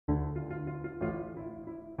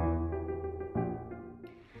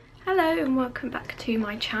Hello and welcome back to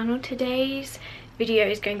my channel. Today's video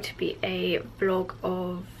is going to be a vlog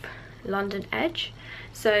of London Edge.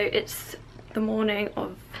 So it's the morning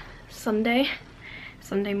of Sunday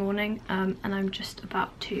morning, and I'm just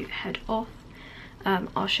about to head off.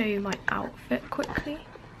 I'll show you my outfit quickly.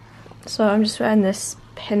 So I'm just wearing this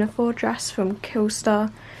pinafore dress from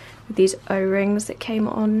Killstar with these O-rings that came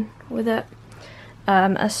on with it,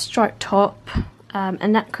 a striped top, a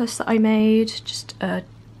necklace that I made, just a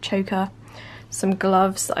choker, some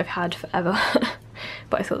gloves that I've had forever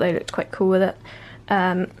but I thought they looked quite cool with it,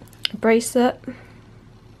 a bracelet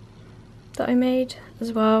that I made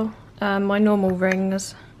as well, my normal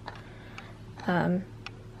rings,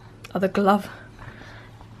 other glove.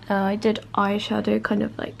 I did eyeshadow, kind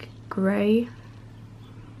of like grey,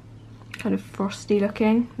 kind of frosty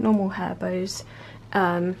looking, normal hair bows,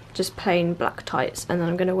 just plain black tights, and then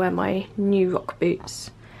I'm going to wear my new rock boots,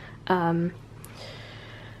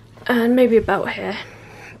 and maybe a belt here,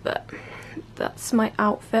 but that's my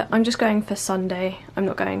outfit. I'm just going for Sunday, I'm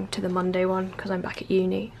not going to the Monday one because I'm back at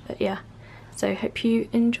uni, but yeah, so hope you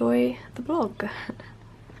enjoy the vlog.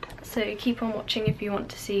 So keep on watching if you want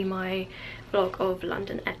to see my vlog of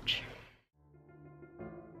London Edge.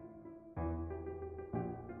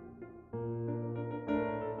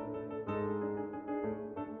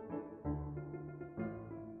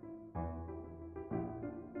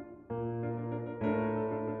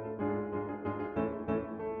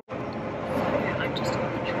 I'm just on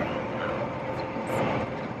the train now, as you can see.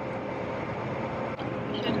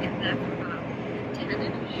 I should get there for about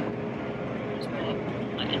 10-ish. Just brought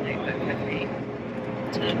like a notebook with me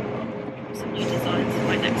to some new designs for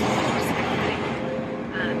my next project,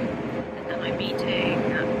 and then I'm meeting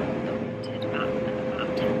TheHauntedBat at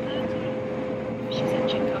about 10:30. She said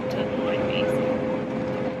she'd come to find me, so.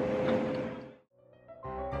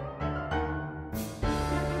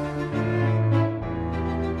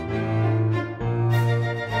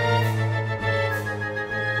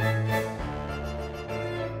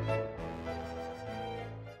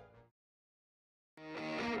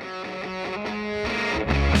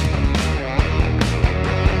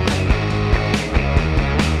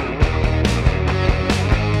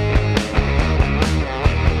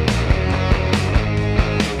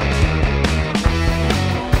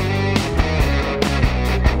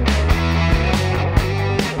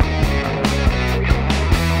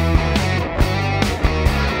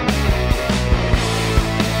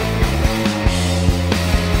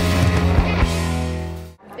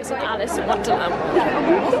 Alice in Wonderland.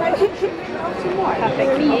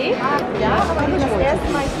 Perfect for you. Ja, aber das erste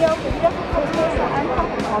Mal hier auf der Wiederverkaufsmesse einfach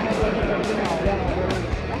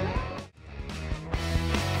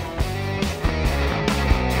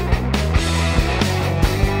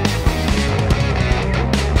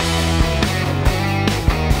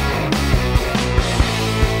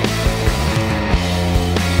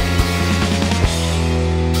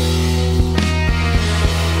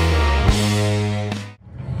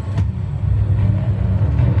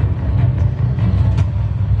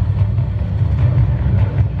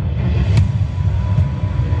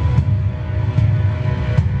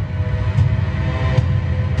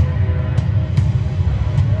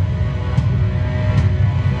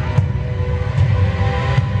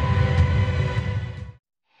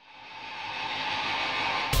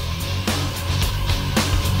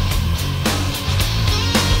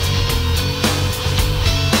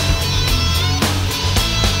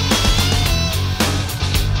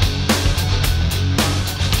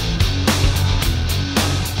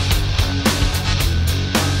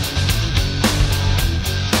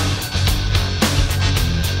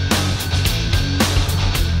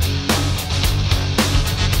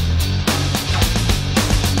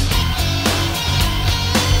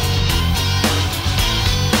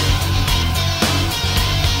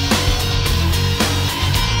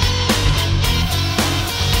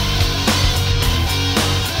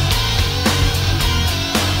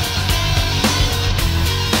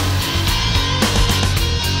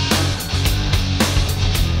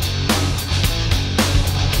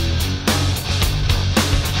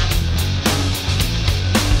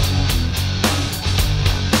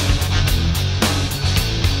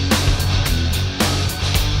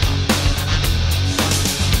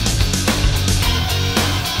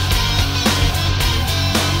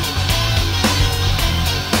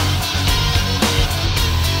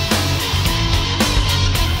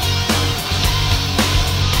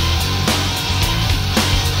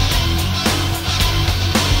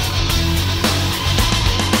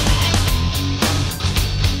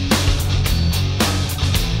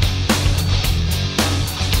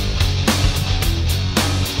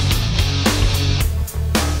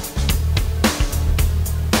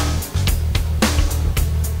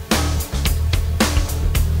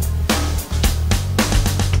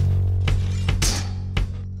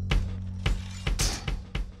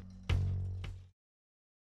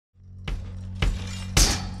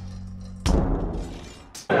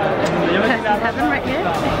heaven right here.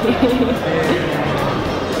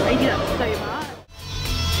 I do that so much.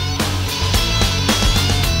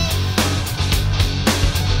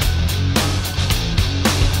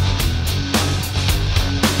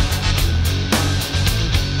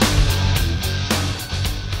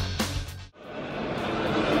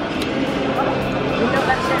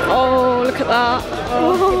 Oh, look at that.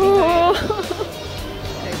 Oh.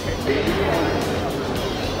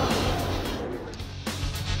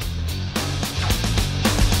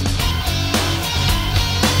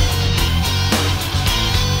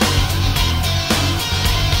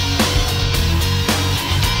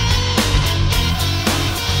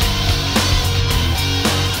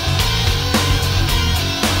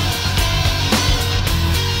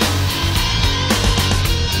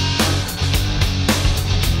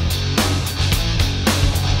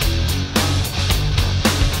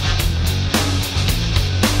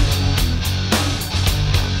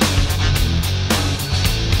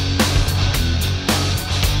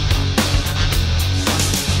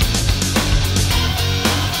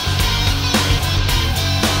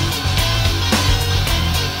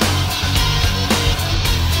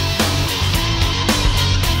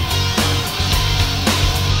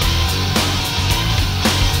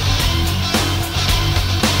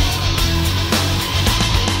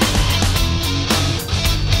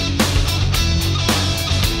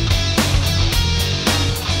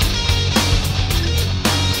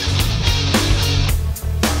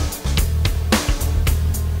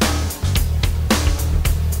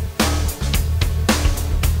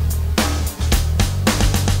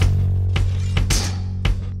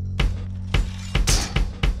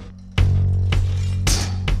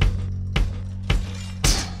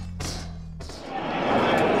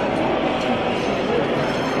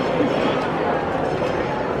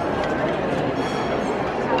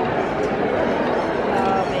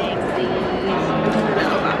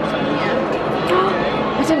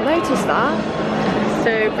 So pretty. That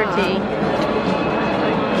so pretty.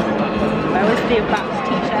 Where was the Bat's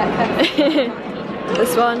t-shirt?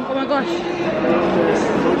 This one. Oh my gosh.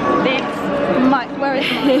 This. Where is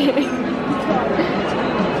mine?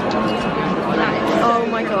 Oh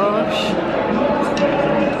my gosh.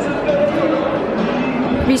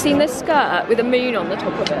 Have you seen this skirt with a moon on the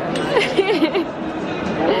top of it?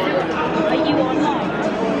 Are you online?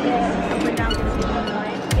 Look at that.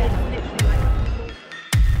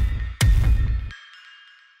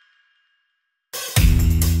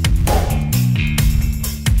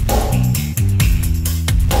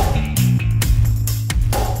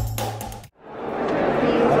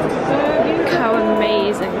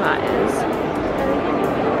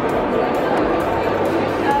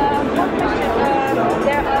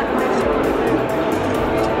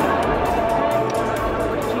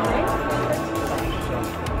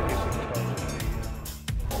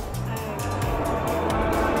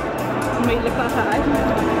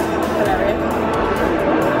 Hilarious.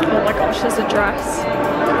 Oh my gosh, there's a dress.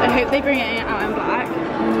 I hope they bring it out in black.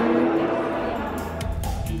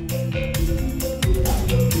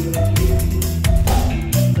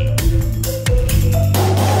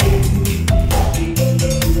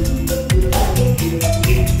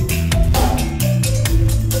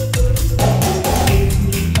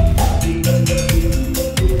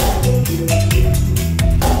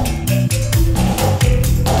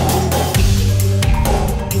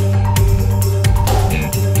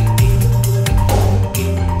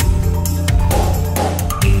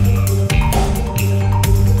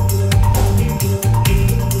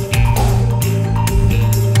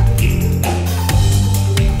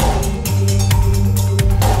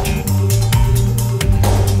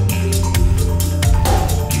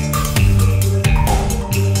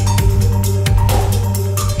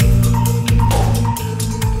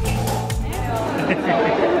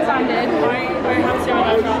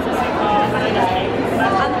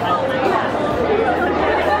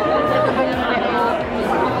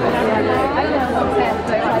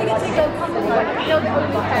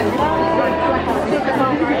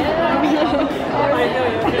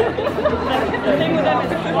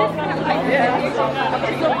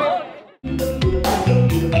 I know.